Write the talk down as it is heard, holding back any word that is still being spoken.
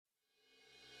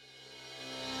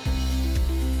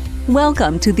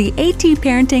Welcome to the AT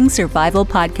Parenting Survival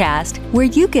Podcast, where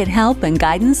you get help and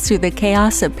guidance through the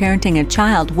chaos of parenting a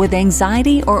child with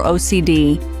anxiety or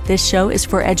OCD. This show is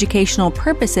for educational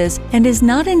purposes and is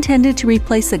not intended to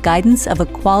replace the guidance of a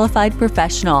qualified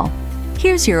professional.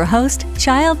 Here's your host,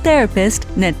 child therapist,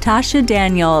 Natasha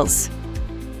Daniels.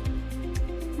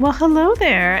 Well, hello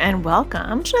there, and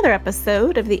welcome to another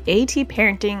episode of the AT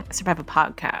Parenting Survival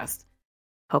Podcast.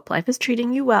 Hope life is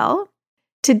treating you well.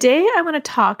 Today, I want to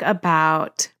talk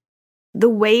about the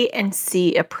wait and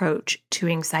see approach to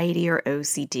anxiety or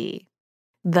OCD.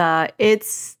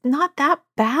 It's not that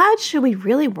bad, should we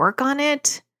really work on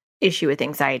it? Issue with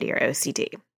anxiety or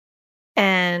OCD.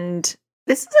 And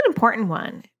this is an important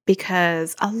one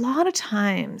because a lot of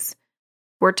times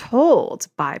we're told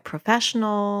by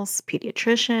professionals,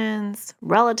 pediatricians,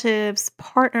 relatives,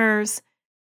 partners,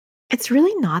 it's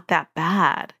really not that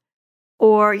bad.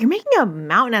 Or you're making a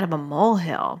mountain out of a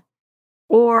molehill.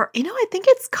 Or, I think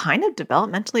it's kind of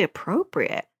developmentally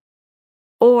appropriate.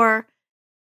 Or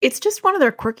it's just one of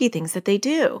their quirky things that they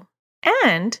do.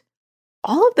 And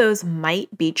all of those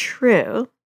might be true,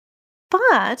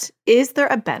 but is there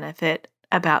a benefit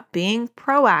about being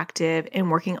proactive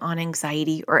in working on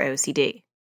anxiety or OCD?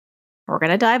 We're going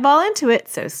to dive all into it,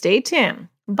 so stay tuned.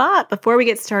 But before we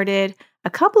get started, a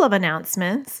couple of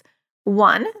announcements.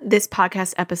 One, this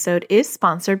podcast episode is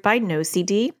sponsored by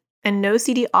NoCD, and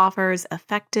NoCD offers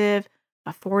effective,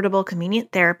 affordable,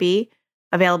 convenient therapy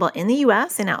available in the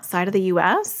U.S. and outside of the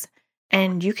U.S.,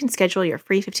 and you can schedule your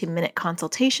free 15-minute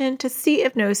consultation to see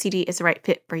if NoCD is the right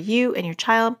fit for you and your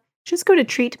child. Just go to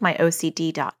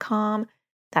treatmyocd.com.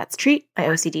 That's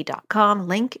treatmyocd.com.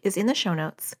 Link is in the show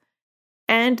notes.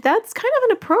 And that's kind of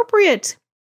an appropriate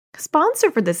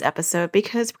sponsor for this episode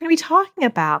because we're going to be talking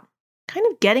about kind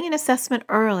of getting an assessment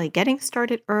early, getting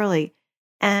started early.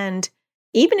 And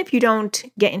even if you don't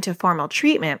get into formal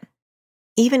treatment,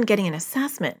 even getting an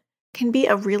assessment can be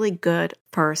a really good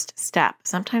first step.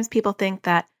 Sometimes people think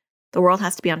that the world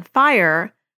has to be on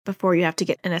fire before you have to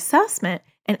get an assessment,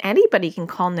 and anybody can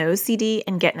call NoCD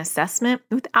and get an assessment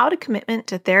without a commitment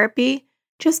to therapy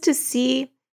just to see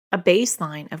a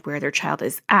baseline of where their child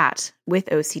is at with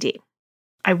OCD.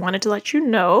 I wanted to let you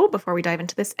know before we dive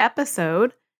into this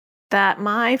episode that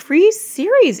my free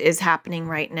series is happening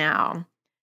right now.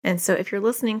 And so if you're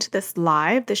listening to this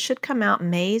live, this should come out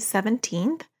May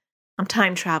 17th. I'm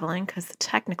time traveling because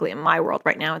technically in my world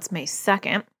right now, it's May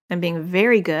 2nd. I'm being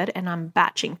very good and I'm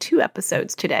batching 2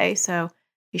 episodes today. So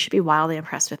you should be wildly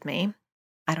impressed with me.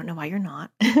 I don't know why you're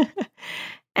not.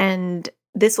 And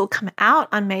this will come out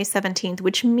on May 17th,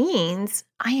 which means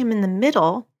I am in the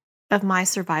middle of my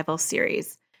survival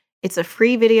series. It's a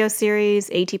free video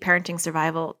series, AT Parenting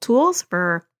Survival Tools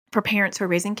for parents who are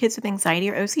raising kids with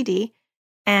anxiety or OCD.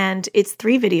 And it's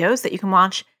 3 videos that you can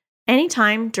watch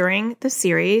anytime during the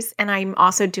series. And I'm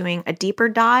also doing a deeper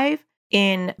dive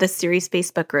in the series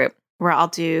Facebook group where I'll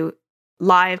do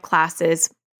live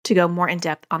classes to go more in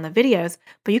depth on the videos.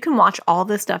 But you can watch all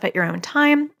this stuff at your own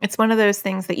time. It's one of those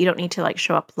things that you don't need to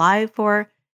show up live for.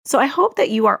 So I hope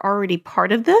that you are already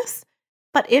part of this.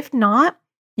 But if not,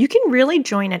 you can really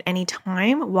join at any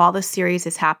time while the series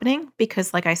is happening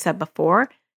because, like I said before,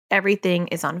 everything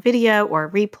is on video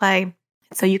or replay.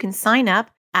 So you can sign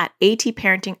up at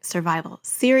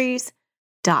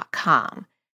atparentingsurvivalseries.com.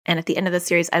 And at the end of the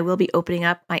series, I will be opening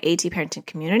up my AT Parenting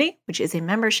community, which is a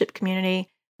membership community.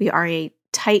 We are a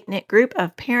tight-knit group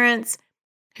of parents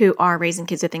who are raising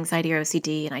kids with anxiety or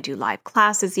OCD, and I do live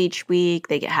classes each week.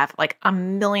 They have a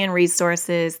million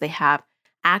resources. They have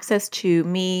access to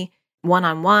me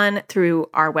one-on-one through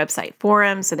our website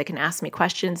forums, so they can ask me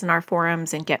questions in our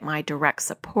forums and get my direct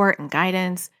support and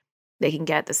guidance. They can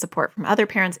get the support from other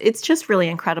parents. It's just really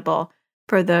incredible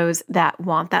for those that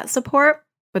want that support,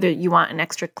 whether you want an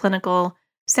extra clinical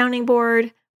sounding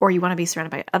board or you want to be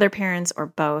surrounded by other parents or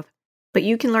both. But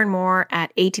you can learn more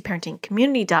at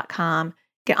atparentingcommunity.com.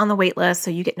 Get on the wait list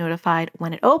so you get notified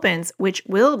when it opens, which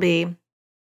will be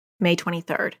May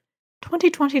 23rd,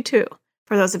 2022,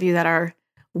 for those of you that are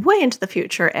way into the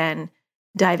future and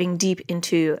diving deep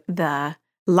into the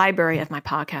library of my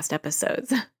podcast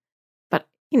episodes. But,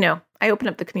 I open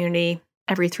up the community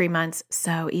every 3 months.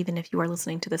 So even if you are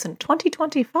listening to this in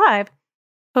 2025,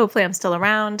 hopefully I'm still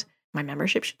around. My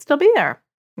membership should still be there.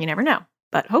 You never know,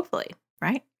 but hopefully,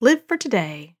 right? Live for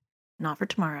today, not for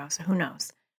tomorrow. So who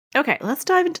knows? Okay, let's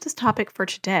dive into this topic for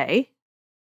today.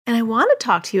 And I want to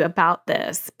talk to you about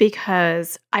this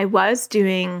because I was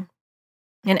doing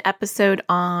an episode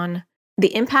on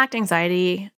the impact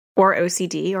anxiety or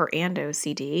OCD and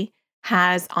OCD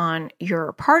has on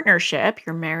your partnership,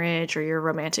 your marriage, or your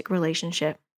romantic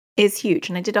relationship is huge.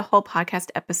 And I did a whole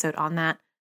podcast episode on that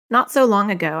not so long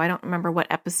ago. I don't remember what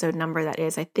episode number that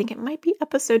is. I think it might be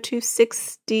episode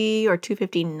 260 or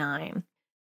 259. You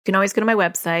can always go to my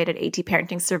website at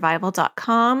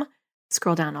atparentingsurvival.com,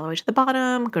 scroll down all the way to the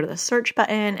bottom, go to the search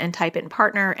button and type in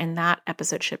partner, and that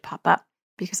episode should pop up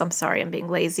because I'm sorry, I'm being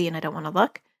lazy and I don't want to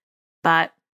look.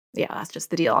 But yeah, that's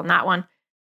just the deal on that one.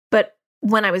 But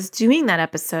when I was doing that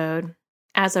episode,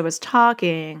 as I was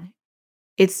talking,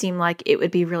 it seemed like it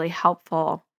would be really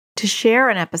helpful to share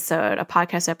a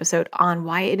podcast episode on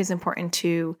why it is important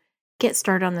to get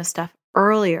started on this stuff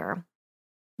earlier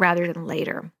rather than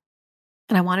later.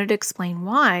 And I wanted to explain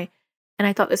why. And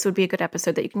I thought this would be a good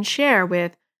episode that you can share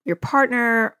with your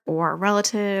partner or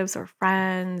relatives or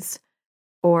friends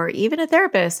or even a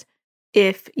therapist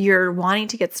if you're wanting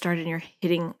to get started and you're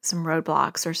hitting some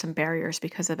roadblocks or some barriers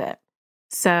because of it.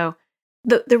 So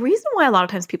the reason why a lot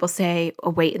of times people say a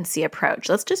wait and see approach,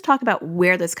 let's just talk about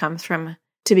where this comes from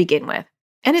to begin with.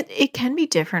 And it can be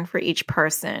different for each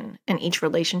person and each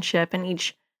relationship and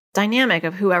each dynamic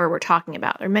of whoever we're talking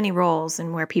about. There are many roles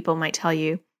and where people might tell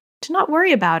you to not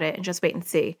worry about it and just wait and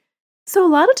see. So a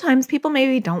lot of times people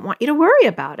maybe don't want you to worry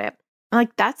about it.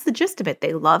 Like that's the gist of it.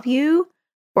 They love you,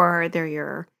 or they're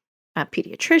your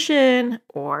pediatrician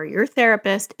or your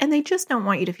therapist, and they just don't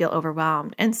want you to feel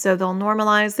overwhelmed. And so they'll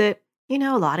normalize it. You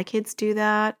know, a lot of kids do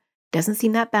that. Doesn't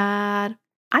seem that bad.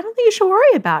 I don't think you should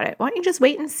worry about it. Why don't you just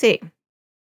wait and see?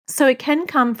 So it can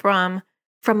come from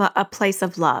a place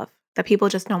of love that people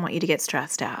just don't want you to get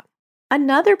stressed out.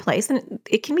 Another place, and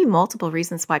it can be multiple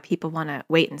reasons why people want to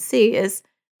wait and see, is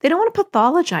they don't want to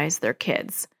pathologize their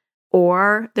kids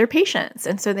or their patients.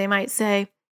 And so they might say,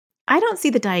 I don't see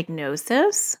the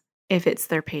diagnosis if it's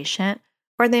their patient,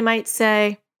 or they might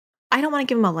say, I don't want to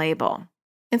give them a label.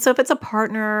 And so if it's a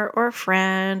partner or a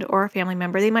friend or a family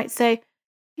member, they might say,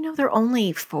 you know, they're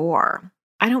only 4.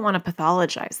 I don't want to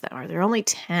pathologize them, or they're only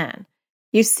 10.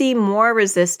 You see more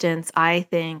resistance, I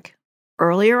think,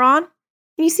 earlier on.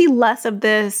 And you see less of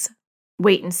this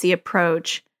wait and see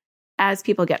approach as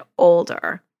people get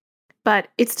older. But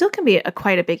it still can be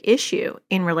quite a big issue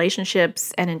in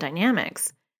relationships and in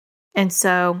dynamics. And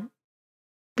so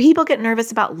people get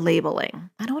nervous about labeling.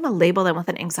 I don't want to label them with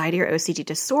an anxiety or OCD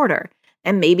disorder.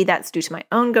 And maybe that's due to my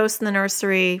own ghost in the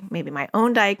nursery, maybe my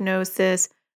own diagnosis,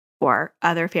 or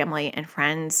other family and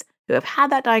friends who have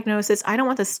had that diagnosis. I don't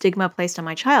want the stigma placed on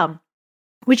my child,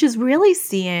 which is really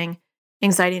seeing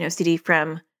anxiety and OCD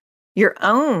from your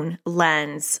own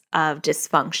lens of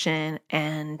dysfunction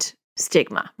and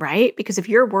stigma, right? Because if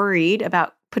you're worried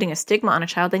about putting a stigma on a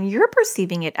child, then you're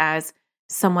perceiving it as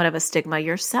somewhat of a stigma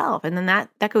yourself. And then that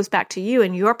goes back to you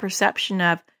and your perception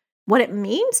of what it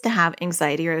means to have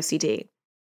anxiety or OCD.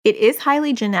 It is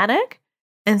highly genetic.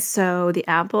 And so the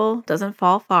apple doesn't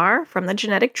fall far from the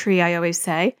genetic tree, I always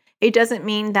say. It doesn't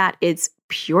mean that it's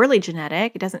purely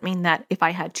genetic. It doesn't mean that if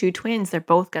I had 2 twins, they're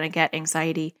both going to get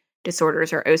anxiety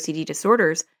disorders or OCD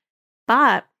disorders.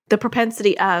 But the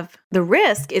propensity of the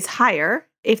risk is higher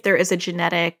if there is a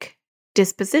genetic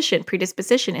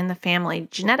predisposition in the family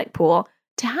genetic pool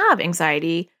to have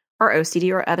anxiety or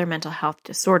OCD or other mental health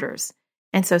disorders.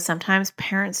 And so sometimes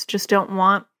parents just don't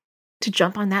want to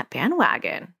jump on that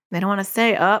bandwagon. They don't want to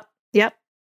say, oh, yep,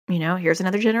 here's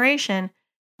another generation.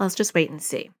 Let's just wait and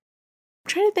see. I'm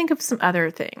trying to think of some other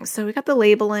things. So we got the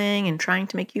labeling and trying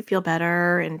to make you feel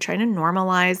better and trying to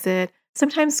normalize it.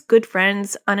 Sometimes good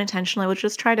friends unintentionally will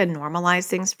just try to normalize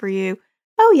things for you.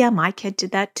 Oh yeah, my kid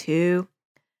did that too.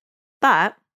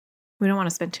 But we don't want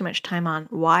to spend too much time on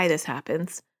why this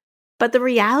happens. But the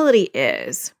reality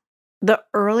is, the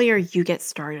earlier you get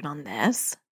started on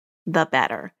this, the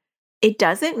better. It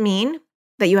doesn't mean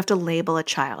that you have to label a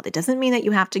child. It doesn't mean that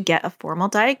you have to get a formal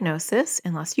diagnosis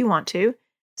unless you want to.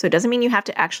 So it doesn't mean you have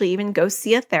to actually even go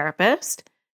see a therapist.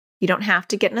 You don't have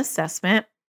to get an assessment.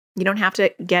 You don't have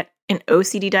to get an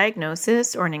OCD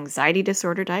diagnosis or an anxiety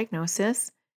disorder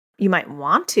diagnosis. You might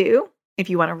want to if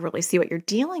you want to really see what you're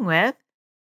dealing with,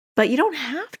 but you don't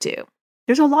have to.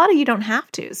 There's a lot of you don't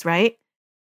have tos, right?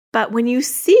 But when you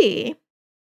see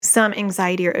some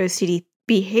anxiety or OCD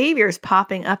behaviors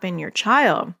popping up in your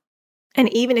child,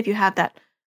 and even if you have that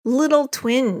little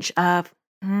twinge of,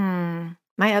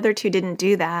 my other 2 didn't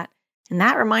do that, and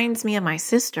that reminds me of my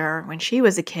sister when she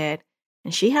was a kid,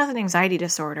 and she has an anxiety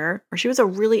disorder, or she was a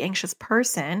really anxious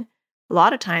person. A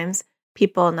lot of times,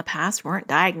 people in the past weren't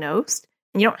diagnosed,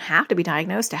 and you don't have to be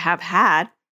diagnosed to have had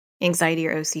anxiety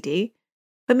or OCD,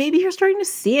 but maybe you're starting to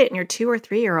see it in your 2 or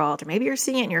 3-year-old, or maybe you're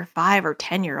seeing it in your 5 or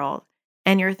 10-year-old,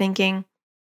 and you're thinking,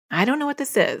 I don't know what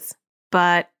this is,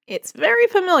 but it's very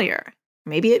familiar.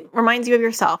 Maybe it reminds you of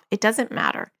yourself. It doesn't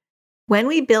matter. When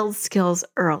we build skills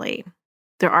early,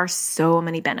 there are so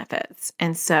many benefits.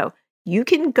 And so you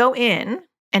can go in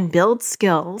and build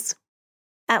skills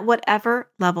at whatever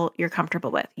level you're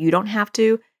comfortable with. You don't have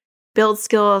to build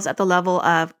skills at the level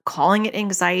of calling it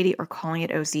anxiety or calling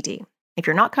it OCD. If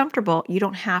you're not comfortable, you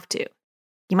don't have to.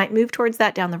 You might move towards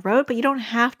that down the road, but you don't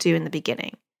have to in the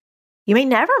beginning. You may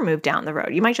never move down the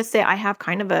road. You might just say, I have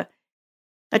kind of a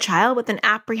child with an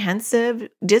apprehensive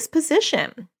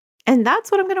disposition, and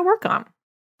that's what I'm going to work on.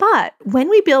 But when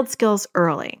we build skills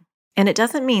early, and it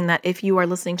doesn't mean that if you are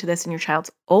listening to this and your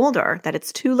child's older, that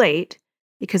it's too late,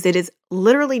 because it is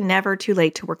literally never too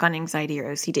late to work on anxiety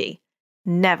or OCD.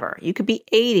 Never. You could be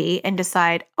 80 and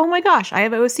decide, oh my gosh, I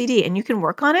have OCD, and you can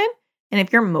work on it. And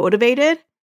if you're motivated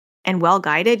and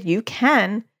well-guided, you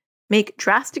can make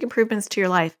drastic improvements to your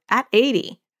life at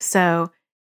 80. So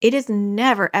it is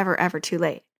never, ever, ever too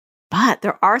late. But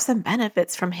there are some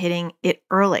benefits from hitting it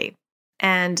early.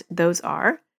 And those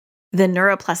are the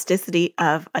neuroplasticity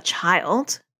of a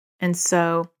child. And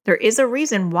so there is a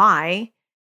reason why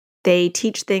they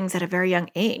teach things at a very young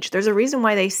age. There's a reason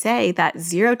why they say that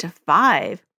 0 to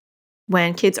 5,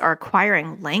 when kids are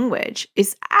acquiring language,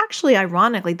 is actually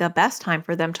ironically the best time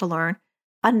for them to learn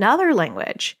another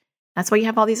language. That's why you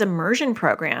have all these immersion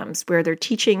programs where they're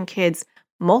teaching kids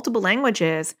multiple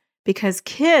languages, because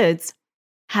kids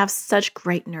have such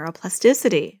great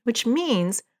neuroplasticity, which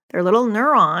means their little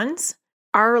neurons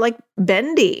are like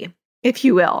bendy, if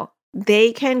you will.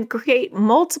 They can create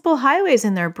multiple highways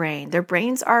in their brain. Their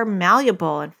brains are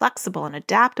malleable and flexible and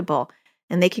adaptable,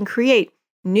 and they can create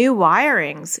new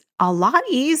wirings a lot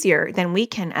easier than we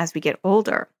can as we get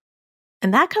older.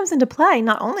 And that comes into play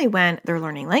not only when they're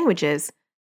learning languages,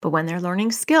 but when they're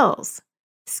learning skills.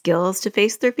 Skills to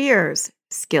face their fears,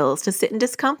 skills to sit in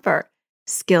discomfort,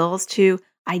 skills to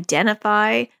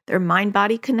identify their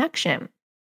mind-body connection.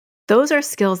 Those are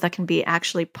skills that can be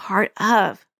actually part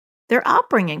of their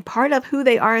upbringing, part of who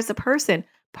they are as a person,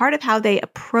 part of how they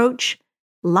approach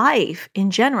life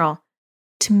in general,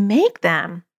 to make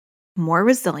them more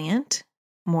resilient,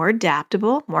 more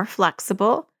adaptable, more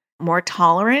flexible, more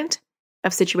tolerant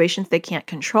of situations they can't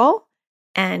control,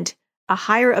 and a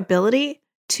higher ability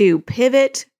to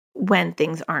pivot when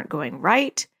things aren't going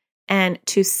right, and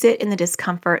to sit in the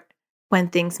discomfort when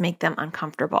things make them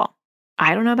uncomfortable.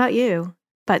 I don't know about you,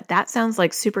 but that sounds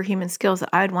like superhuman skills that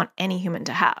I would want any human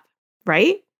to have,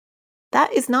 right?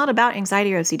 That is not about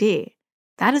anxiety or OCD.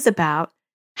 That is about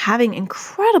having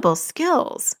incredible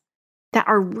skills that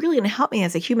are really going to help me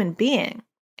as a human being.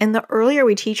 And the earlier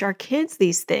we teach our kids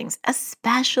these things,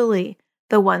 especially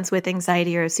the ones with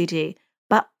anxiety or OCD,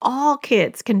 but all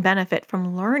kids can benefit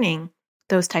from learning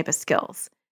those type of skills.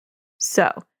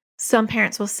 So some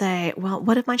parents will say, well,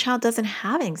 what if my child doesn't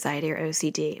have anxiety or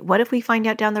OCD? What if we find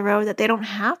out down the road that they don't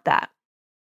have that?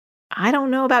 I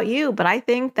don't know about you, but I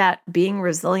think that being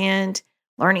resilient,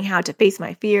 learning how to face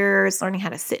my fears, learning how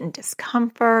to sit in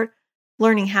discomfort,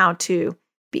 learning how to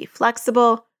be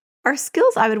flexible are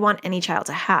skills I would want any child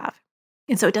to have.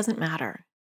 And so it doesn't matter.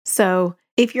 So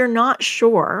if you're not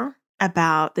sure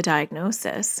about the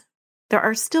diagnosis, there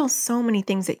are still so many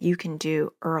things that you can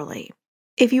do early.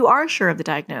 If you are sure of the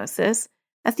diagnosis,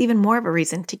 that's even more of a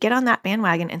reason to get on that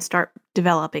bandwagon and start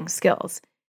developing skills.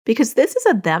 Because this is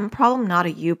a them problem, not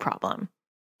a you problem.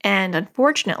 And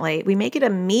unfortunately, we make it a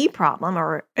me problem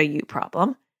or a you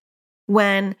problem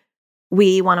when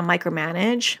we want to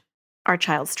micromanage our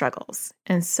child's struggles.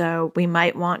 And so we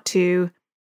might want to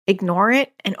ignore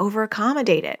it and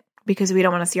over-accommodate it because we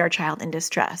don't want to see our child in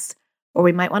distress. Or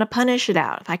we might want to punish it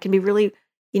out. If I can be really,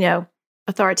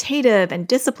 authoritative and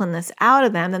discipline this out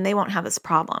of them, then they won't have this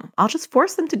problem. I'll just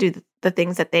force them to do the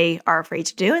things that they are afraid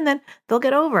to do, and then they'll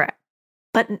get over it.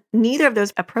 But neither of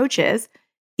those approaches,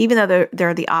 even though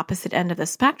they're the opposite end of the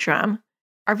spectrum,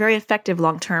 are very effective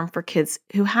long-term for kids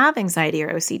who have anxiety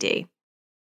or OCD.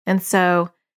 And so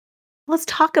let's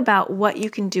talk about what you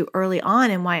can do early on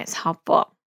and why it's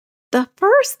helpful. The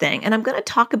first thing, and I'm going to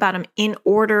talk about them in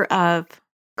order of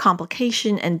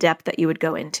complication and depth that you would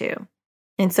go into.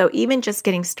 And so even just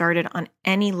getting started on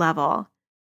any level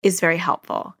is very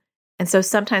helpful. And so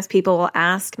sometimes people will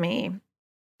ask me,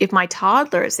 if my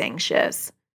toddler is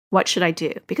anxious, what should I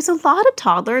do? Because a lot of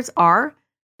toddlers are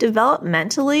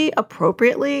developmentally,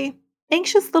 appropriately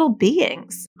anxious little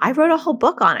beings. I wrote a whole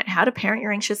book on it, How to Parent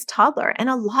Your Anxious Toddler. And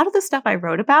a lot of the stuff I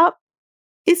wrote about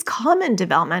is common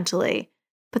developmentally,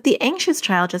 but the anxious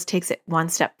child just takes it one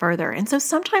step further. And so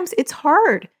sometimes it's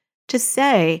hard to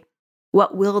say,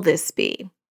 what will this be?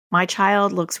 My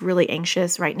child looks really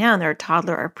anxious right now, and they're a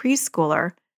toddler or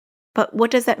preschooler, but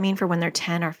what does that mean for when they're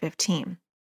 10 or 15?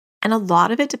 And a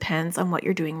lot of it depends on what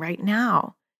you're doing right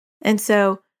now. And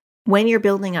so when you're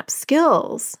building up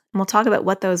skills, and we'll talk about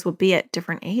what those will be at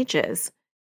different ages,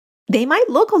 they might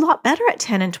look a lot better at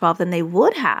 10 and 12 than they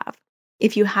would have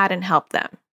if you hadn't helped them.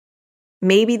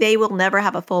 Maybe they will never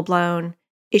have a full-blown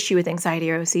issue with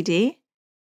anxiety or OCD,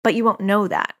 but you won't know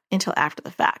that until after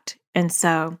the fact. And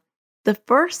so the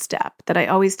first step that I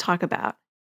always talk about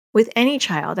with any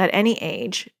child at any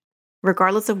age,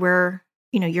 regardless of where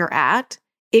you're at,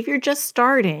 if you're just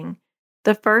starting,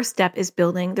 the first step is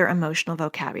building their emotional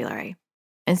vocabulary.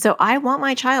 And so I want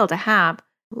my child to have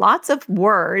lots of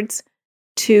words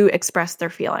to express their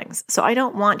feelings. So I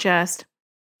don't want just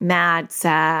mad,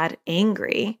 sad,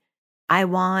 angry. I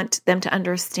want them to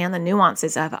understand the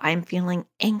nuances of I'm feeling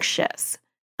anxious,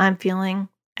 I'm feeling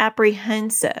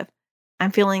apprehensive,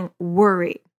 I'm feeling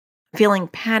worried, feeling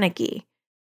panicky.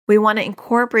 We want to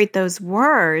incorporate those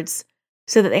words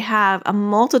so that they have a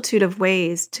multitude of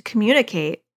ways to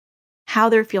communicate how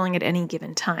they're feeling at any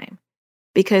given time.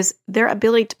 Because their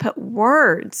ability to put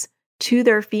words to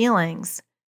their feelings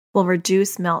will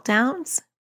reduce meltdowns,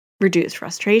 reduce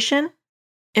frustration,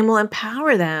 and will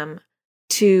empower them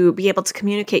to be able to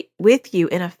communicate with you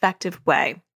in an effective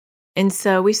way. And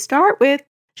so we start with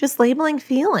just labeling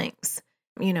feelings.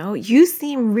 You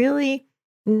seem really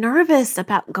nervous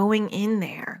about going in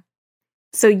there.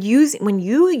 So when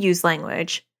you use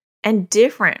language and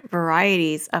different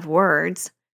varieties of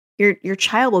words, your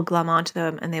child will glom onto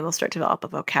them and they will start to develop a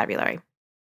vocabulary.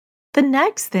 The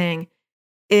next thing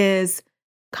is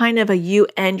kind of a you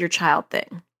and your child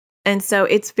thing. And so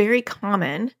it's very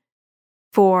common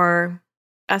for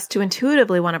us to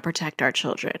intuitively want to protect our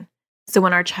children. So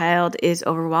when our child is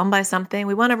overwhelmed by something,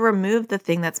 we want to remove the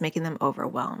thing that's making them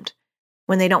overwhelmed.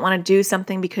 When they don't want to do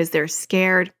something because they're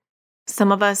scared,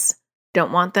 some of us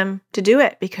don't want them to do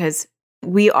it because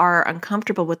we are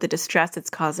uncomfortable with the distress it's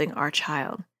causing our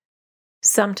child.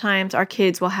 Sometimes our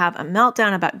kids will have a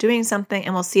meltdown about doing something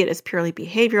and we'll see it as purely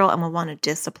behavioral and we'll want to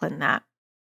discipline that.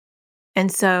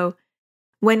 And so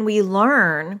when we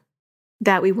learn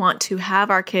that we want to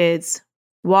have our kids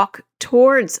walk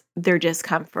towards their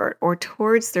discomfort or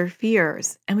towards their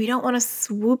fears, and we don't want to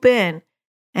swoop in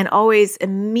and always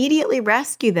immediately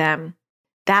rescue them,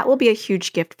 that will be a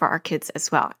huge gift for our kids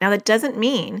as well. Now, that doesn't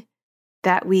mean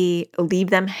that we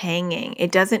leave them hanging.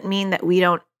 It doesn't mean that we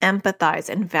don't empathize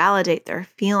and validate their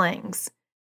feelings.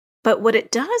 But what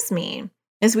it does mean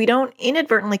is we don't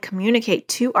inadvertently communicate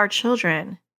to our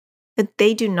children that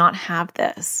they do not have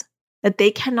this, that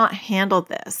they cannot handle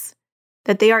this,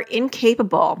 that they are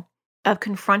incapable of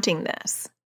confronting this.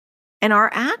 And our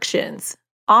actions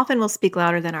often will speak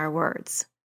louder than our words.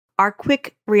 Our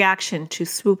quick reaction to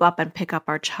swoop up and pick up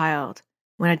our child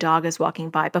when a dog is walking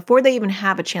by before they even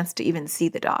have a chance to even see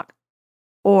the dog.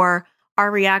 Or our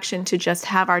reaction to just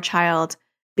have our child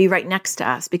be right next to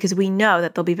us because we know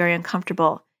that they'll be very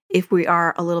uncomfortable if we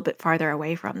are a little bit farther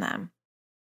away from them.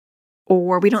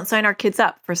 Or we don't sign our kids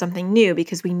up for something new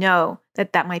because we know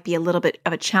that that might be a little bit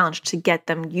of a challenge to get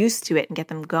them used to it and get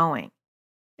them going.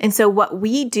 And so what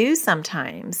we do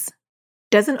sometimes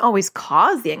doesn't always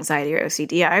cause the anxiety or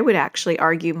OCD. I would actually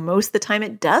argue most of the time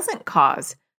it doesn't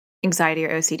cause anxiety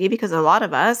or OCD because a lot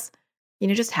of us,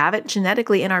 just have it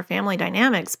genetically in our family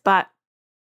dynamics. But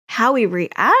how we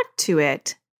react to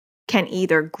it can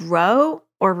either grow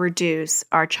or reduce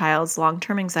our child's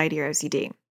long-term anxiety or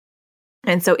OCD.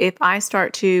 And so if I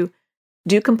start to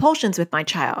do compulsions with my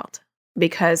child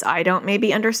because I don't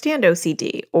maybe understand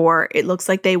OCD, or it looks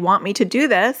like they want me to do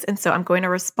this, and so I'm going to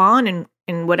respond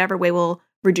in whatever way will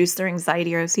reduce their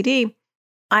anxiety or OCD,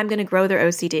 I'm going to grow their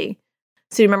OCD.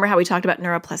 So you remember how we talked about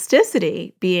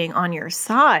neuroplasticity being on your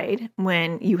side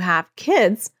when you have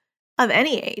kids of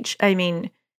any age. I mean,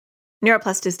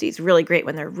 neuroplasticity is really great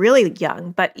when they're really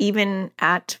young, but even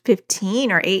at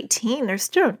 15 or 18, there's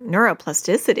still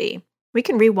neuroplasticity. We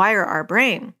can rewire our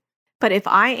brain. But if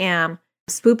I am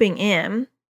swooping in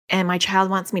and my child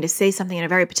wants me to say something in a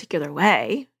very particular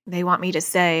way, they want me to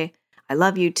say, I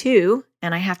love you too,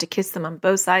 and I have to kiss them on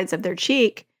both sides of their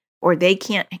cheek, or they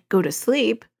can't go to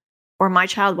sleep, or my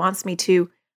child wants me to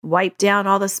wipe down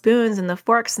all the spoons and the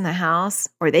forks in the house,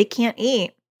 or they can't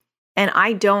eat, and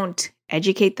I don't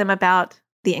educate them about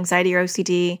the anxiety or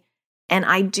OCD, and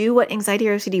I do what anxiety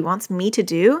or OCD wants me to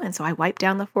do, and so I wipe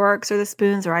down the forks or the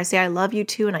spoons, or I say I love you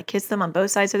too, and I kiss them on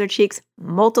both sides of their cheeks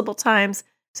multiple times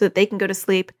so that they can go to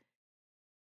sleep,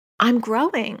 I'm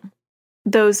growing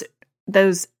those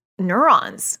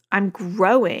neurons. I'm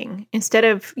growing. Instead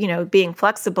of, being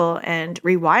flexible and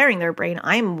rewiring their brain,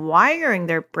 I'm wiring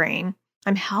their brain.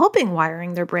 I'm helping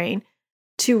wiring their brain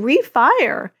to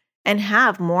refire and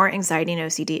have more anxiety and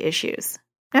OCD issues.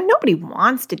 Now, nobody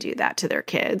wants to do that to their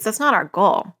kids. That's not our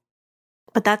goal.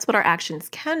 But that's what our actions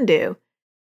can do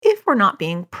if we're not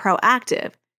being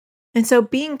proactive. And so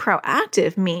being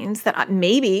proactive means that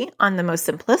maybe on the most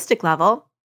simplistic level,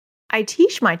 I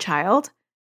teach my child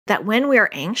that when we are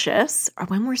anxious or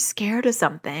when we're scared of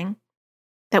something,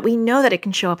 that we know that it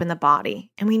can show up in the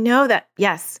body. And we know that,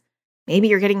 yes, maybe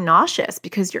you're getting nauseous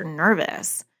because you're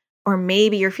nervous, or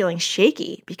maybe you're feeling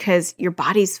shaky because your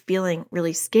body's feeling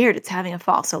really scared. It's having a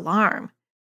false alarm.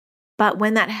 But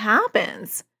when that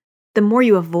happens, the more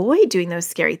you avoid doing those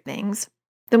scary things,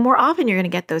 the more often you're going to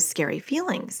get those scary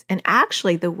feelings. And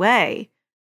actually, the way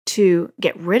to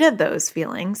get rid of those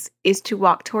feelings is to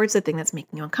walk towards the thing that's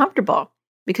making you uncomfortable.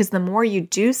 Because the more you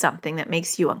do something that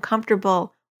makes you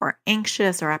uncomfortable or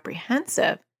anxious or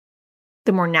apprehensive,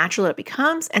 the more natural it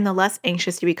becomes and the less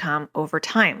anxious you become over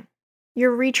time.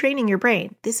 You're retraining your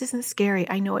brain. This isn't scary.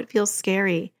 I know it feels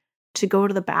scary to go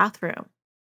to the bathroom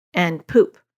and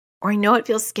poop. Or I know it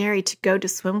feels scary to go to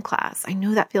swim class. I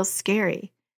know that feels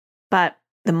scary. But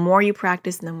the more you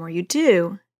practice and the more you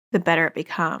do, the better it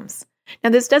becomes. Now,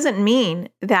 this doesn't mean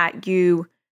that you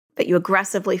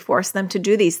aggressively force them to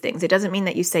do these things. It doesn't mean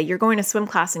that you say, you're going to swim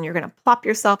class and you're going to plop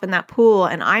yourself in that pool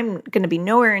and I'm going to be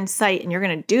nowhere in sight and you're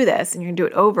going to do this and you're going to do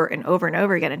it over and over and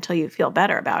over again until you feel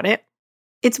better about it.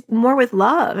 It's more with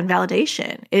love and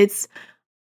validation. It's,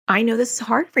 I know this is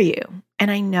hard for you and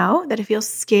I know that it feels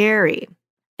scary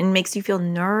and makes you feel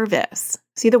nervous.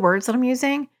 See the words that I'm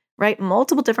using, right?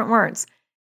 Multiple different words.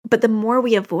 But the more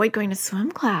we avoid going to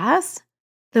swim class,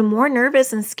 the more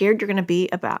nervous and scared you're going to be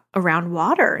around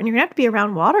water. And you're going to have to be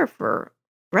around water for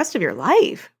the rest of your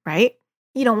life, right?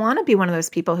 You don't want to be one of those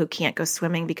people who can't go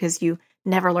swimming because you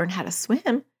never learned how to swim.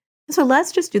 And so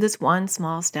let's just do this one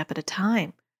small step at a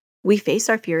time. We face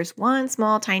our fears one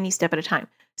small, tiny step at a time.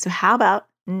 So how about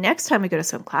next time we go to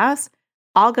swim class,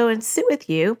 I'll go and sit with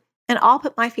you and I'll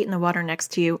put my feet in the water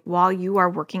next to you while you are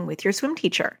working with your swim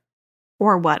teacher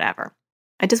or whatever.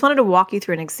 I just wanted to walk you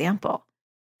through an example.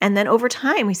 And then over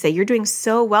time, we say, you're doing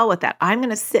so well with that. I'm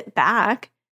going to sit back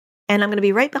and I'm going to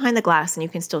be right behind the glass and you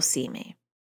can still see me.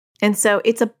 And so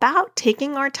it's about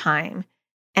taking our time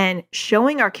and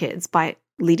showing our kids by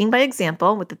leading by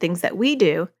example with the things that we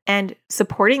do and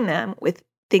supporting them with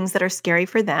things that are scary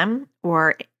for them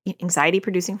or anxiety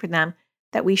producing for them,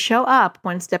 that we show up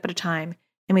one step at a time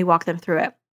and we walk them through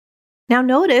it. Now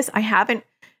notice I haven't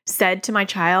said to my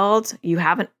child, you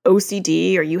have an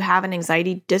OCD or you have an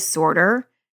anxiety disorder.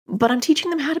 But I'm teaching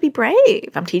them how to be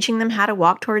brave. I'm teaching them how to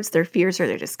walk towards their fears or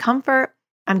their discomfort.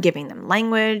 I'm giving them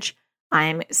language.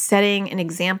 I'm setting an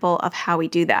example of how we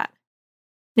do that.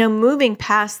 Now, moving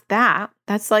past that,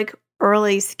 that's like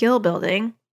early skill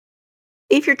building.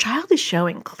 If your child is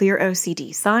showing clear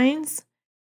OCD signs,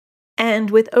 and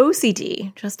with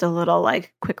OCD, just a little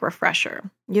quick refresher,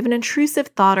 you have an intrusive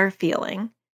thought or feeling,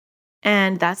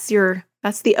 and that's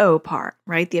the O part,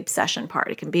 right? The obsession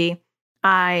part. It can be,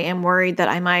 I am worried that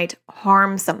I might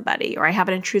harm somebody, or I have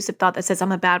an intrusive thought that says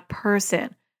I'm a bad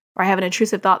person, or I have an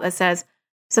intrusive thought that says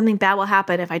something bad will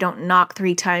happen if I don't knock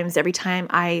 3 times every time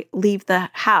I leave the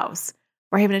house,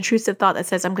 or I have an intrusive thought that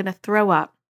says I'm going to throw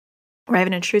up, or I have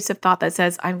an intrusive thought that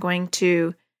says I'm going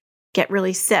to get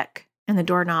really sick and the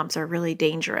doorknobs are really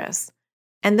dangerous.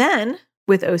 And then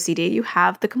with OCD, you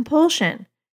have the compulsion.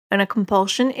 And a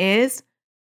compulsion is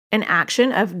an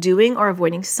action of doing or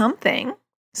avoiding something.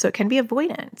 So it can be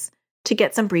avoidance to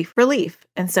get some brief relief.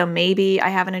 And so maybe I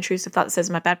have an intrusive thought that says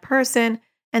I'm a bad person.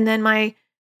 And then my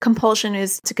compulsion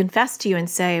is to confess to you and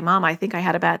say, Mom, I think I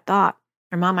had a bad thought.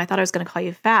 Or Mom, I thought I was going to call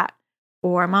you fat.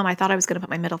 Or Mom, I thought I was going to put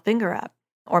my middle finger up.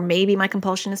 Or maybe my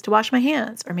compulsion is to wash my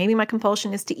hands. Or maybe my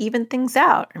compulsion is to even things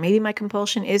out. Or maybe my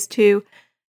compulsion is to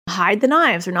hide the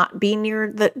knives or not be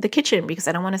near the kitchen because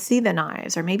I don't want to see the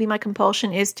knives. Or maybe my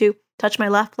compulsion is to touch my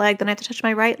left leg, then I have to touch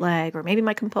my right leg. Or maybe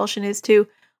my compulsion is to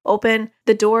open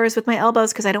the doors with my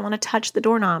elbows because I don't want to touch the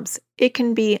doorknobs. It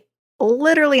can be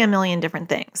literally a million different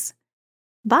things.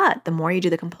 But the more you do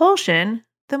the compulsion,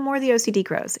 the more the OCD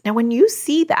grows. Now, when you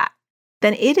see that,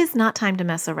 then it is not time to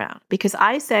mess around, because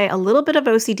I say a little bit of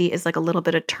OCD is like a little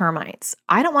bit of termites.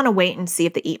 I don't want to wait and see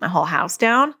if they eat my whole house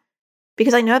down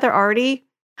because I know they're already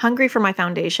hungry for my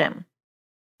foundation.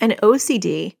 And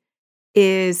OCD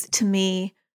is, to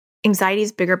me,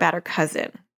 anxiety's bigger, badder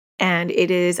cousin. And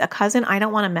it is a cousin I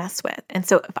don't want to mess with. And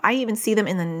so if I even see them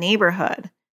in the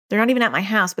neighborhood, they're not even at my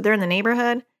house, but they're in the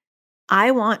neighborhood,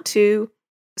 I want to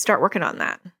start working on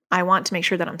that. I want to make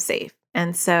sure that I'm safe.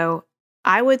 And so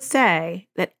I would say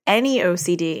that any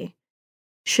OCD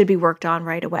should be worked on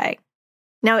right away.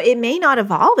 Now, it may not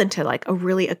evolve into like a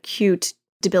really acute,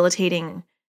 debilitating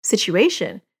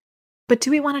situation, but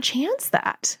do we want to chance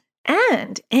that?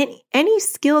 And any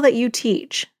skill that you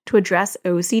teach to address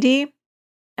OCD,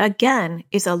 again,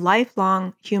 is a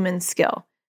lifelong human skill.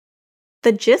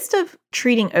 the gist of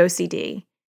treating OCD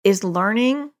is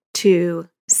learning to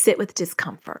sit with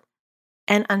discomfort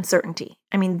and uncertainty.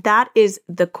 I mean, that is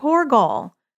the core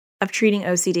goal of treating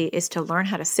OCD, is to learn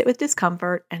how to sit with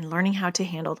discomfort and learning how to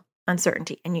handle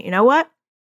uncertainty. And you know what?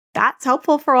 That's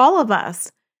helpful for all of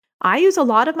us. I use a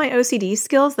lot of my OCD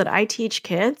skills that I teach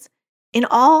kids in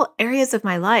all areas of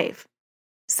my life.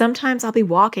 Sometimes I'll be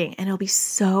walking and it'll be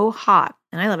so hot,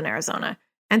 and I live in Arizona.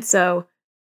 And so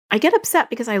I get upset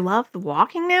because I love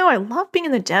walking now. I love being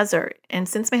in the desert. And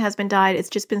since my husband died, it's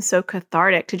just been so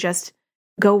cathartic to just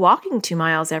go walking 2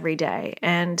 miles every day.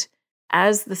 And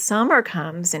as the summer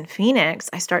comes in Phoenix,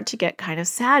 I start to get kind of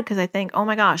sad because I think, oh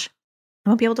my gosh, I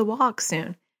won't be able to walk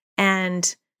soon.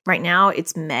 And right now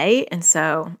it's May. And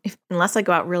so unless I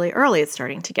go out really early, it's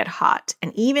starting to get hot.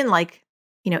 And even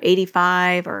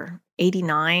 85 or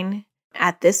 89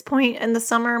 at this point in the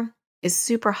summer is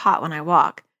super hot when I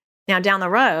walk. Now down the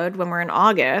road, when we're in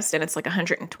August and it's like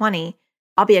 120,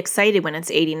 I'll be excited when it's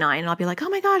 89 and I'll be like, oh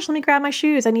my gosh, let me grab my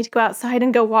shoes. I need to go outside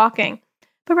and go walking.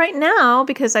 But right now,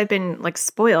 because I've been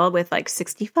spoiled with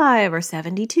 65 or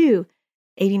 72,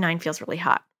 89 feels really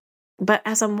hot. But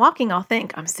as I'm walking, I'll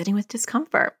think I'm sitting with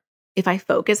discomfort. If I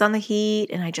focus on the heat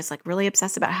and I just really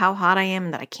obsess about how hot I am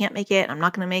and that I can't make it, I'm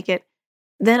not going to make it,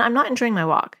 then I'm not enjoying my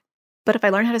walk. But if I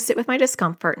learn how to sit with my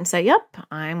discomfort and say, yep,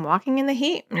 I'm walking in the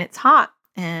heat and it's hot,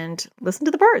 and listen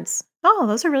to the birds. Oh,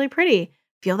 those are really pretty.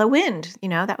 Feel the wind.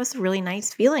 That was a really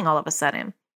nice feeling all of a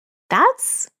sudden.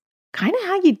 That's kind of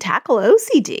how you tackle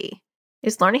OCD,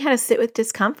 is learning how to sit with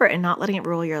discomfort and not letting it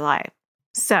rule your life.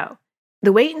 So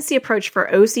the wait and see approach for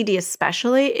OCD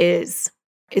especially it's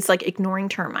like ignoring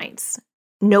termites.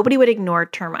 Nobody would ignore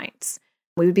termites.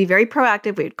 We would be very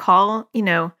proactive. We would call,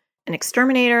 an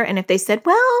exterminator. And if they said,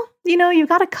 well, you've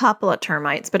got a couple of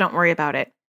termites, but don't worry about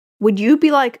it. Would you be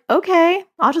like, okay,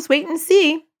 I'll just wait and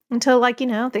see until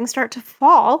things start to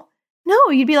fall? No,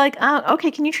 you'd be like, okay,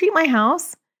 can you treat my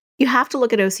house? You have to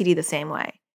look at OCD the same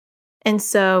way. And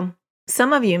so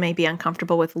some of you may be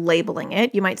uncomfortable with labeling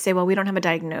it. You might say, well, we don't have a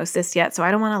diagnosis yet, so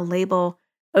I don't want to label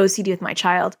OCD with my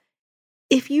child.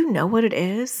 If you know what it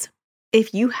is,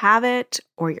 if you have it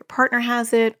or your partner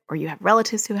has it or you have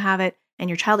relatives who have it and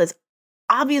your child is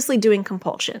obviously doing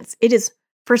compulsions, it is,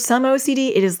 for some OCD,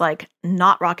 it is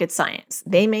not rocket science.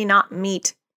 They may not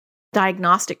meet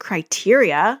diagnostic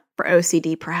criteria for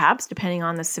OCD, perhaps, depending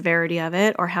on the severity of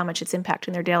it or how much it's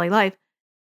impacting their daily life.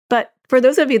 But for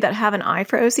those of you that have an eye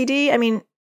for OCD, I mean,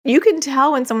 you can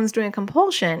tell when someone's doing a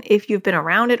compulsion if you've been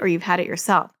around it or you've had it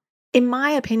yourself. In my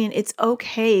opinion, it's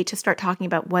okay to start talking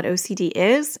about what OCD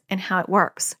is and how it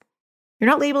works. You're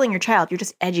not labeling your child, you're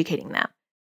just educating them.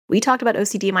 We talked about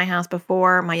OCD in my house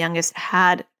before. My youngest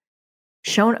had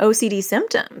shown OCD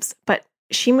symptoms, but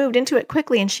she moved into it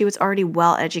quickly and she was already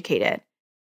well educated.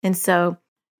 And so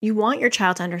you want your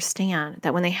child to understand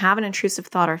that when they have an intrusive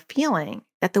thought or feeling,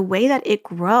 that the way that it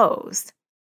grows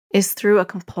is through a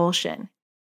compulsion.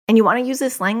 And you want to use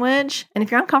this language. And if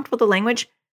you're uncomfortable with the language,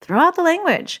 throw out the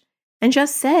language and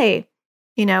just say,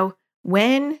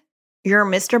 when you're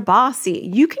Mr.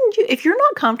 Bossy, if you're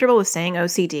not comfortable with saying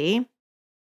OCD,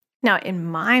 now in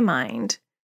my mind,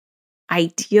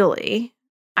 ideally,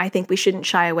 I think we shouldn't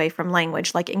shy away from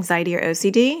language like anxiety or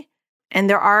OCD.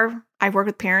 And I've worked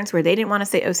with parents where they didn't want to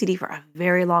say OCD for a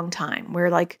very long time, where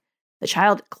the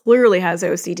child clearly has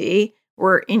OCD.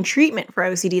 We're in treatment for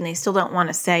OCD and they still don't want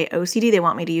to say OCD. They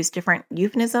want me to use different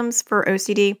euphemisms for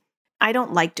OCD. I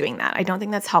don't like doing that. I don't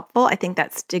think that's helpful. I think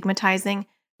that's stigmatizing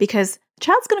because the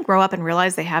child's going to grow up and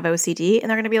realize they have OCD and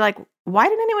they're going to be like, why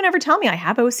didn't anyone ever tell me I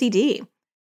have OCD?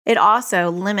 It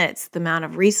also limits the amount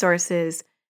of resources,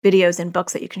 videos, and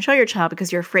books that you can show your child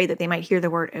because you're afraid that they might hear the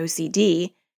word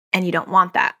OCD and you don't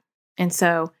want that. And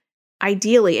so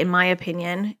ideally, in my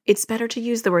opinion, it's better to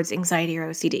use the words anxiety or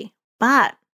OCD.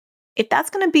 But if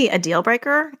that's going to be a deal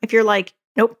breaker, if you're like,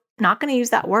 nope, not going to use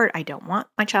that word, I don't want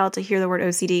my child to hear the word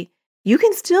OCD, you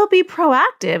can still be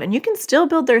proactive and you can still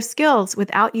build their skills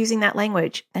without using that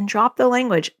language. Then drop the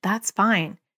language. That's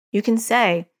fine. You can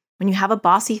say, when you have a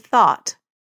bossy thought,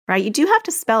 right? You do have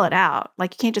to spell it out. You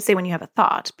can't just say when you have a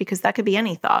thought because that could be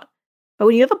any thought. But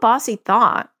when you have a bossy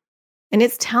thought and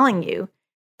it's telling you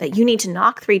that you need to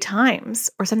knock 3 times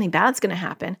or something bad's going to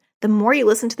happen, the more you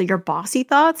listen to your bossy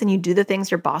thoughts and you do the things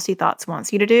your bossy thoughts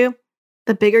wants you to do,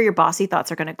 the bigger your bossy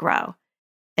thoughts are going to grow.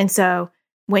 And so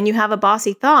when you have a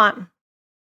bossy thought,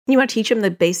 you want to teach them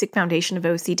the basic foundation of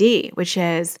OCD, which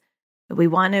is we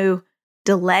want to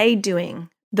delay doing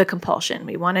the compulsion.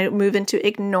 We want to move into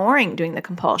ignoring doing the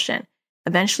compulsion.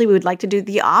 Eventually, we would like to do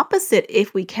the opposite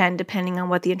if we can, depending on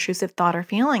what the intrusive thought or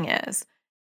feeling is.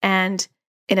 And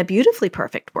In a beautifully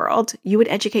perfect world, you would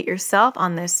educate yourself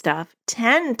on this stuff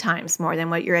 10 times more than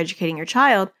what you're educating your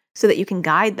child so that you can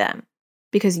guide them,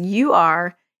 because you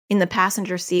are in the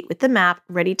passenger seat with the map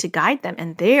ready to guide them,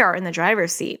 and they are in the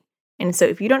driver's seat. And so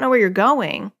if you don't know where you're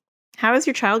going, how is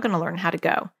your child going to learn how to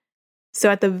go? So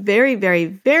at the very, very,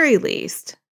 very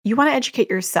least, you want to educate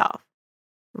yourself.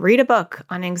 Read a book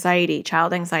on anxiety,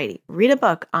 child anxiety. Read a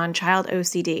book on child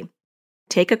OCD.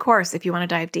 Take a course if you want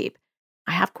to dive deep.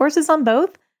 I have courses on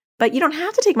both, but you don't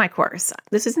have to take my course.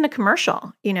 This isn't a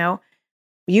commercial.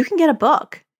 You can get a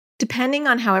book. Depending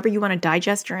on however you want to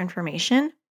digest your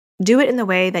information, do it in the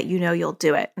way that you know you'll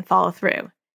do it and follow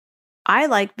through. I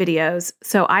like videos,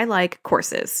 so I like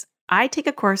courses. I take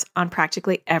a course on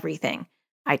practically everything.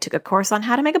 I took a course on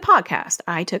how to make a podcast.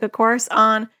 I took a course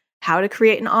on how to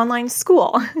create an online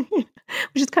school, which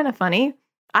is kind of funny.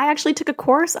 I actually took a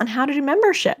course on how to do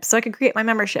membership so I could create my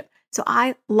membership. So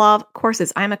I love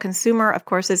courses. I'm a consumer of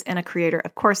courses and a creator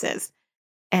of courses.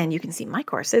 And you can see my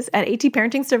courses at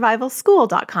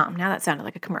atparentingsurvivalschool.com. Now that sounded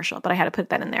like a commercial, but I had to put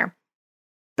that in there.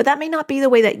 But that may not be the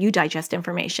way that you digest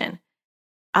information.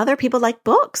 Other people like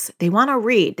books. They want to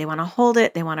read. They want to hold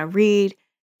it. They want to read.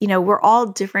 We're all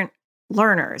different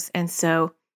learners. And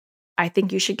so I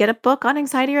think you should get a book on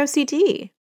anxiety or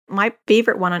OCD. My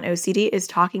favorite one on OCD is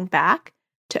Talking Back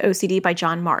to OCD by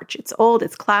John March. It's old,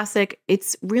 it's classic,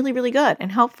 it's really, really good and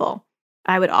helpful.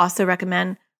 I would also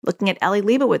recommend looking at Ellie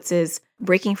Leibowitz's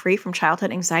Breaking Free from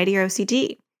Childhood Anxiety or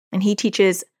OCD. And he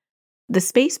teaches the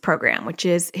SPACE program, which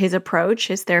is his approach,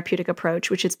 his therapeutic approach,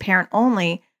 which is parent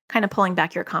only, kind of pulling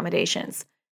back your accommodations.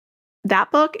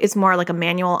 That book is more like a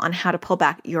manual on how to pull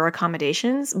back your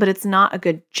accommodations, but it's not a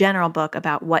good general book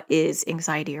about what is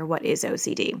anxiety or what is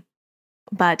OCD.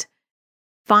 But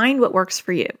find what works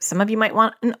for you. Some of you might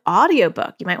want an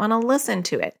audiobook. You might want to listen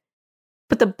to it.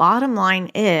 But the bottom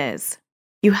line is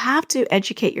you have to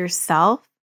educate yourself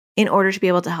in order to be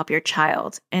able to help your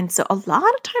child. And so a lot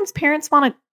of times parents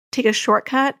want to take a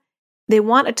shortcut. They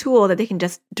want a tool that they can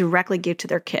just directly give to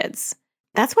their kids.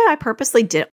 That's why I purposely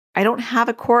did. I don't have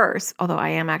a course, although I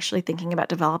am actually thinking about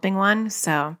developing one.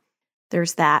 So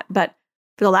there's that. But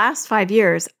for the last 5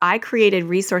 years, I created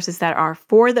resources that are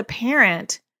for the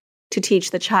parent to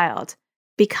teach the child,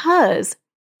 because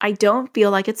I don't feel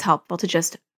like it's helpful to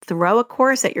just throw a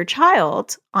course at your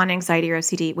child on anxiety or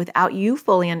OCD without you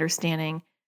fully understanding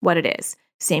what it is.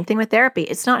 Same thing with therapy.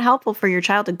 It's not helpful for your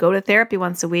child to go to therapy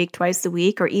once a week, twice a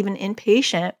week, or even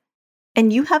inpatient,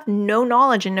 and you have no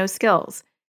knowledge and no skills,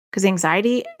 because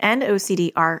anxiety and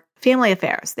OCD are family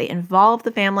affairs. They involve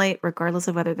the family regardless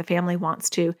of whether the family wants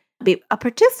to be a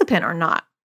participant or not.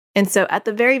 And so at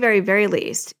the very, very, very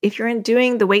least, if you're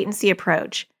doing the wait and see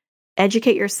approach,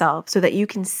 educate yourself so that you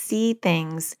can see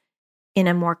things in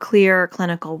a more clear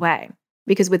clinical way.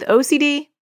 Because with OCD,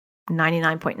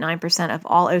 99.9% of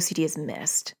all OCD is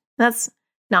missed. That's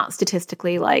not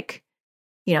statistically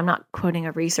I'm not quoting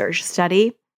a research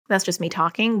study. That's just me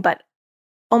talking, but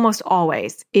almost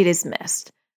always it is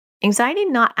missed. Anxiety,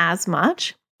 not as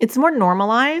much. It's more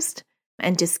normalized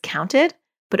and discounted,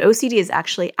 but OCD is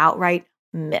actually outright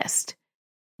missed.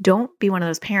 Don't be one of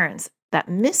those parents that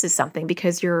misses something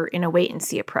because you're in a wait and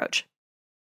see approach.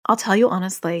 I'll tell you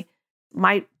honestly,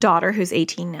 my daughter, who's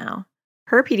 18 now,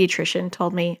 her pediatrician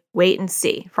told me wait and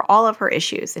see for all of her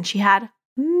issues. And she had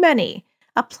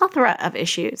a plethora of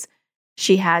issues.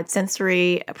 She had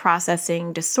sensory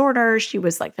processing disorders. She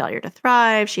was like failure to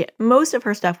thrive. Most of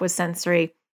her stuff was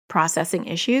sensory processing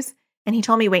issues. And he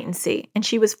told me wait and see. And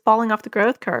she was falling off the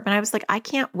growth curve. And I was like, I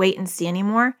can't wait and see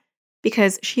anymore,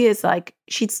 because she's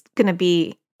going to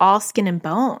be all skin and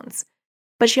bones.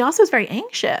 But she also is very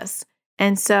anxious.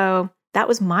 And so that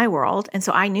was my world. And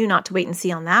so I knew not to wait and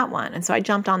see on that one. And so I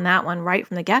jumped on that one right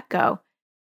from the get-go.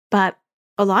 But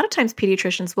a lot of times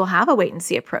pediatricians will have a wait and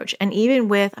see approach. And even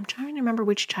with, I'm trying to remember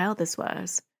which child this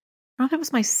was. I don't know if it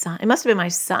was my son. It must have been my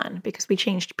son, because we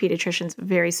changed pediatricians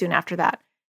very soon after that.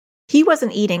 He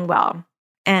wasn't eating well.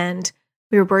 And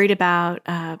we were worried about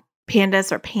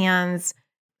PANDAS or PANS.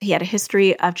 He had a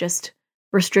history of just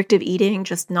restrictive eating,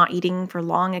 just not eating for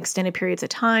long extended periods of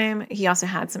time. He also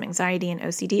had some anxiety and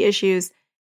OCD issues.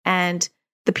 And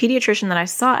the pediatrician that I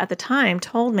saw at the time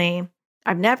told me,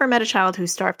 I've never met a child who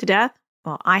starved to death.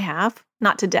 Well, I have,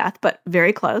 not to death, but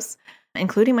very close,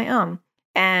 including my own.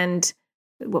 And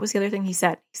what was the other thing he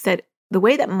said? He said, the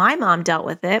way that my mom dealt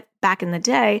with it back in the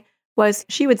day was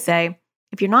she would say,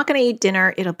 if you're not going to eat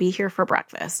dinner, it'll be here for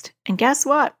breakfast. And guess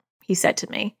what? He said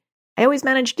to me, I always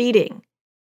managed eating.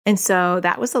 And so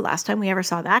that was the last time we ever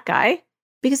saw that guy.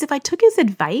 Because if I took his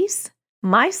advice,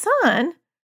 my son,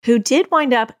 who did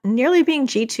wind up nearly being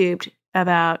G-tubed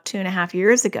about 2.5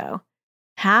 years ago,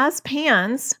 has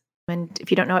PANS. And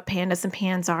if you don't know what PANDAS and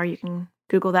PANS are, you can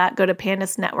Google that. Go to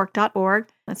pandasnetwork.org.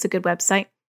 That's a good website.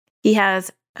 He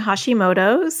has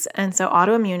Hashimoto's, and so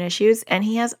autoimmune issues, and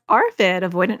he has ARFID,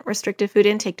 avoidant restrictive food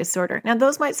intake disorder. Now,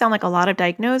 those might sound like a lot of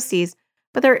diagnoses,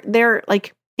 but they're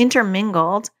like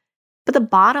intermingled. But the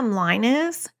bottom line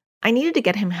is, I needed to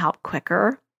get him help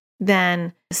quicker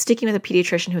than sticking with a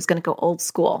pediatrician who's going to go old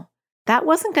school. That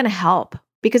wasn't going to help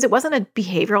because it wasn't a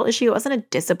behavioral issue. It wasn't a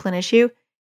discipline issue.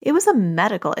 It was a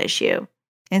medical issue.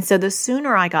 And so the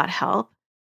sooner I got help,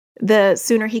 the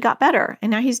sooner he got better.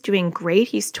 And now he's doing great.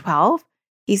 He's 12.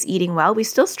 He's eating well. We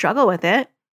still struggle with it,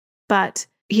 but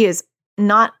he is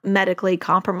not medically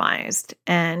compromised.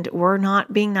 And we're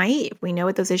not being naive. We know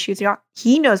what those issues are.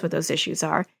 He knows what those issues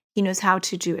are. He knows how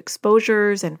to do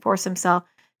exposures and force himself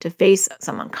to face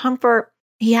some uncomfort.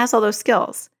 He has all those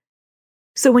skills.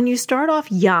 So when you start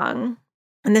off young,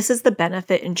 and this is the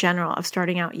benefit in general of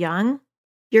starting out young,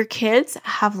 your kids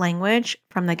have language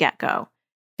from the get-go.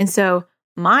 And so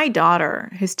my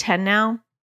daughter, who's 10 now,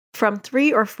 from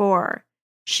 3 or 4,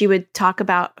 she would talk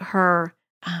about her,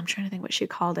 I'm trying to think what she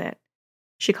called it.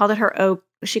 She called it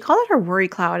her worry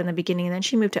cloud in the beginning, and then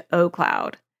she moved to O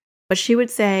cloud. But she would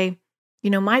say,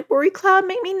 my worry cloud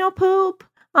make me no poop.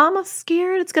 I'm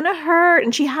scared it's going to hurt.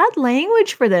 And she had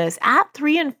language for this at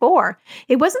 3 and 4.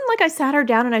 It wasn't like I sat her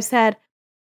down and I said,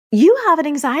 you have an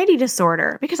anxiety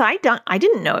disorder, because I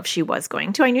didn't know if she was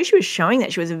going to. I knew she was showing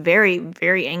that she was a very,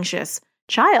 very anxious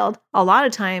child. A lot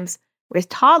of times with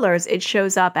toddlers, it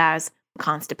shows up as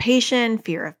constipation,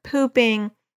 fear of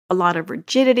pooping, a lot of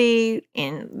rigidity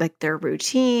in like their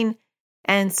routine.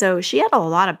 And so she had a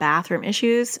lot of bathroom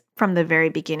issues from the very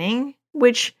beginning,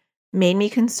 which made me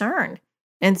concerned.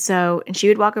 And she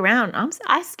would walk around,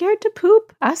 I'm scared to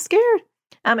poop. I'm scared.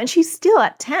 And she still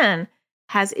at 10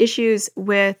 has issues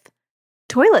with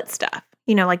toilet stuff,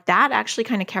 like that actually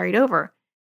kind of carried over.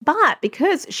 But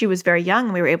because she was very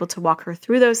young, we were able to walk her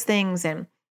through those things. And,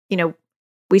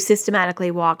 we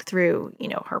systematically walked through,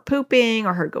 her pooping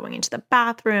or her going into the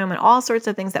bathroom and all sorts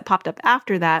of things that popped up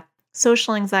after that,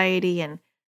 social anxiety and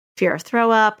fear of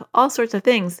throw up, all sorts of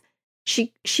things.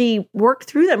 She worked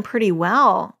through them pretty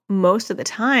well most of the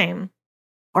time,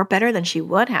 or better than she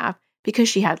would have, because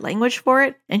she had language for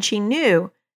it. And she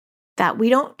knew that we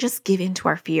don't just give in to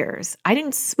our fears. I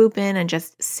didn't swoop in and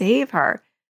just save her.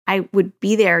 I would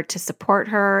be there to support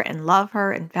her and love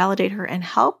her and validate her and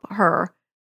help her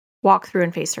walk through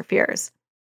and face her fears.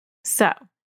 So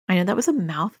I know that was a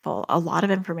mouthful, a lot of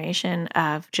information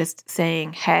of just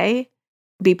saying, hey,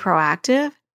 be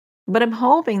proactive. But I'm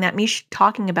hoping that me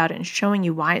talking about it and showing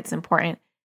you why it's important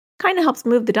kind of helps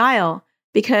move the dial,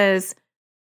 because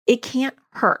it can't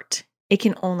hurt. It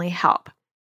can only help.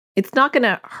 It's not going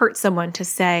to hurt someone to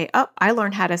say, oh, I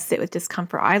learned how to sit with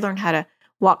discomfort. I learned how to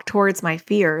walk towards my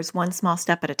fears one small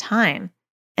step at a time.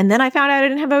 And then I found out I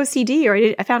didn't have OCD,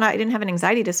 or I found out I didn't have an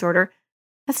anxiety disorder.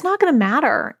 That's not going to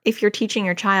matter if you're teaching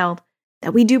your child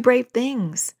that we do brave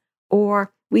things,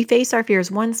 or we face our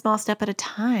fears one small step at a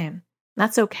time.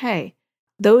 That's okay.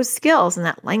 Those skills and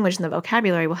that language and the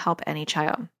vocabulary will help any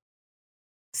child.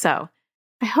 So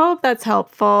I hope that's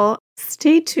helpful.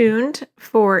 Stay tuned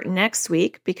for next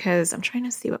week, because I'm trying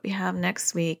to see what we have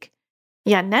next week.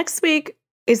 Yeah, next week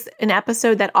is an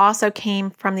episode that also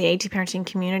came from the AT parenting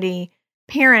community,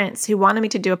 parents who wanted me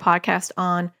to do a podcast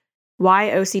on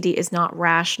why OCD is not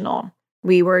rational.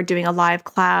 We were doing a live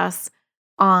class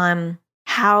on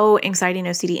how anxiety and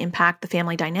OCD impact the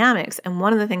family dynamics. And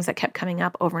one of the things that kept coming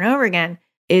up over and over again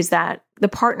is that the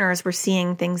partners were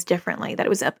seeing things differently, that it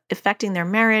was affecting their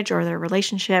marriage or their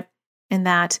relationship, and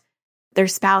that their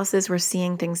spouses were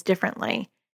seeing things differently.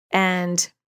 And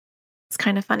it's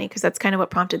kind of funny because that's kind of what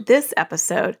prompted this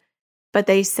episode. But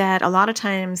they said a lot of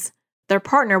times their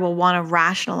partner will want to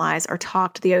rationalize or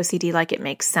talk to the OCD like it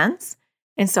makes sense.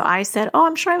 And so I said, oh,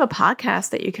 I'm sure I have a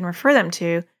podcast that you can refer them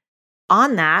to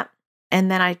on that.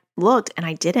 And then I looked and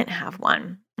I didn't have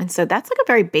one. And so that's like a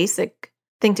very basic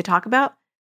thing to talk about.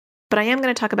 But I am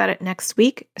going to talk about it next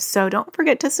week. So don't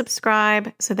forget to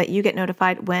subscribe so that you get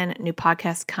notified when new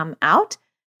podcasts come out,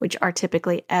 which are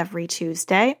typically every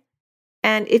Tuesday.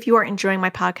 And if you are enjoying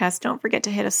my podcast, don't forget to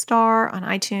hit a star on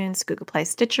iTunes, Google Play,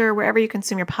 Stitcher, wherever you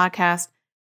consume your podcast,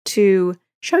 to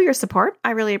show your support.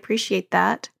 I really appreciate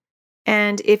that.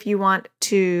 And if you want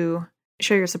to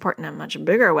show your support in a much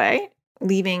bigger way,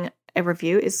 leaving a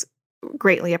review is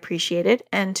greatly appreciated.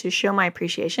 And to show my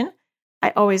appreciation,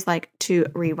 I always like to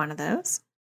read one of those.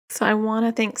 So I want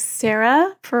to thank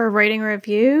Sarah for writing a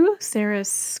review. Sarah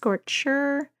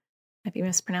Scorcher, I might be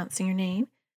mispronouncing your name.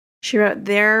 She wrote,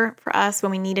 there for us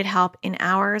when we needed help in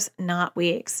hours, not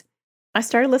weeks. I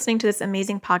started listening to this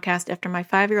amazing podcast after my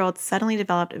 5-year-old suddenly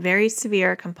developed very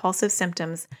severe compulsive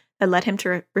symptoms that led him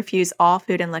to refuse all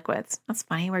food and liquids. That's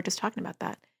funny, we were just talking about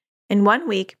that. In 1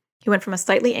 week, he went from a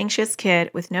slightly anxious kid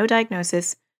with no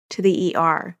diagnosis to the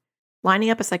ER. Lining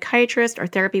up a psychiatrist or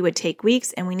therapy would take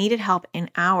weeks, and we needed help in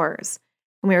hours.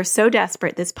 When we were so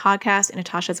desperate, this podcast and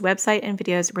Natasha's website and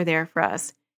videos were there for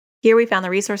us. Here we found the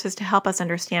resources to help us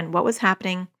understand what was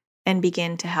happening and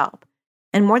begin to help.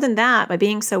 And more than that, by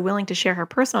being so willing to share her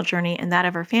personal journey and that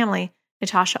of her family,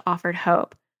 Natasha offered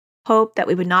hope. Hope that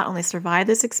we would not only survive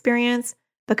this experience,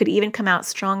 but could even come out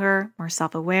stronger, more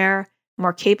self-aware,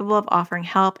 more capable of offering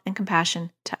help and compassion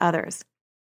to others.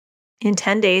 In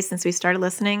 10 days since we started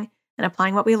listening and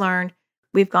applying what we learned,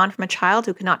 we've gone from a child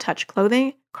who could not touch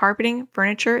clothing, carpeting,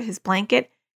 furniture, his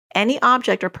blanket, any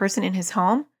object or person in his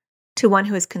home, to one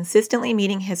who is consistently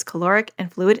meeting his caloric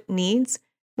and fluid needs,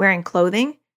 wearing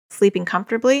clothing, sleeping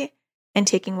comfortably, and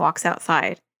taking walks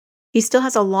outside. He still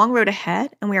has a long road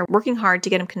ahead, and we are working hard to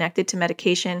get him connected to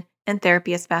medication and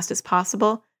therapy as fast as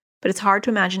possible, but it's hard to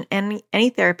imagine any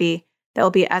therapy that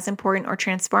will be as important or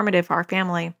transformative for our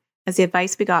family as the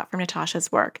advice we got from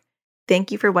Natasha's work.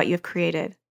 Thank you for what you have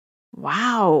created.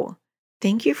 Wow.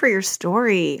 Thank you for your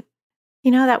story.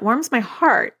 That warms my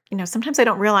heart. Sometimes I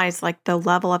don't realize the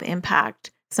level of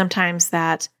impact sometimes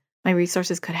that my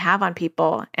resources could have on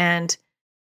people. And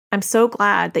I'm so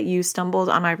glad that you stumbled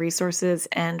on my resources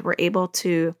and were able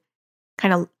to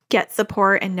kind of get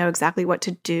support and know exactly what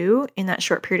to do in that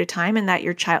short period of time, and that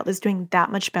your child is doing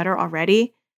that much better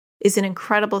already is an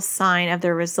incredible sign of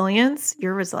their resilience,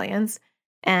 your resilience,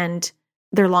 and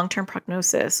their long-term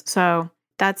prognosis. So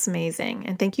that's amazing.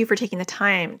 And thank you for taking the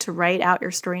time to write out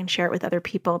your story and share it with other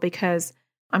people, because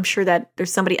I'm sure that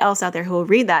there's somebody else out there who will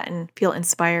read that and feel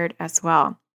inspired as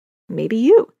well. Maybe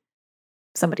you,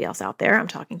 somebody else out there I'm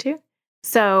talking to.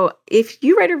 So if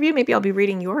you write a review, maybe I'll be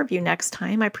reading your review next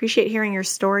time. I appreciate hearing your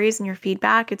stories and your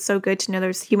feedback. It's so good to know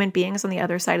there's human beings on the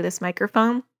other side of this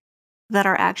microphone that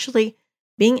are actually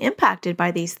being impacted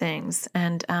by these things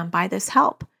and by this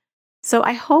help. So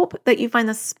I hope that you find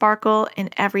the sparkle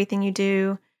in everything you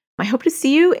do. I hope to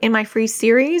see you in my free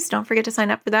series. Don't forget to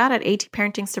sign up for that at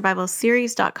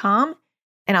atparentingsurvivalseries.com.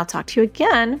 And I'll talk to you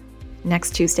again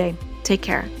next Tuesday. Take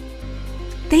care.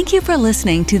 Thank you for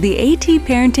listening to the AT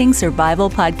Parenting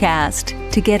Survival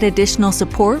Podcast. To get additional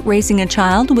support raising a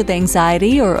child with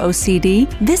anxiety or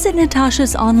OCD, visit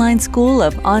Natasha's online school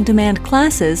of on-demand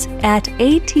classes at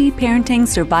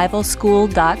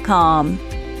atparentingsurvivalschool.com.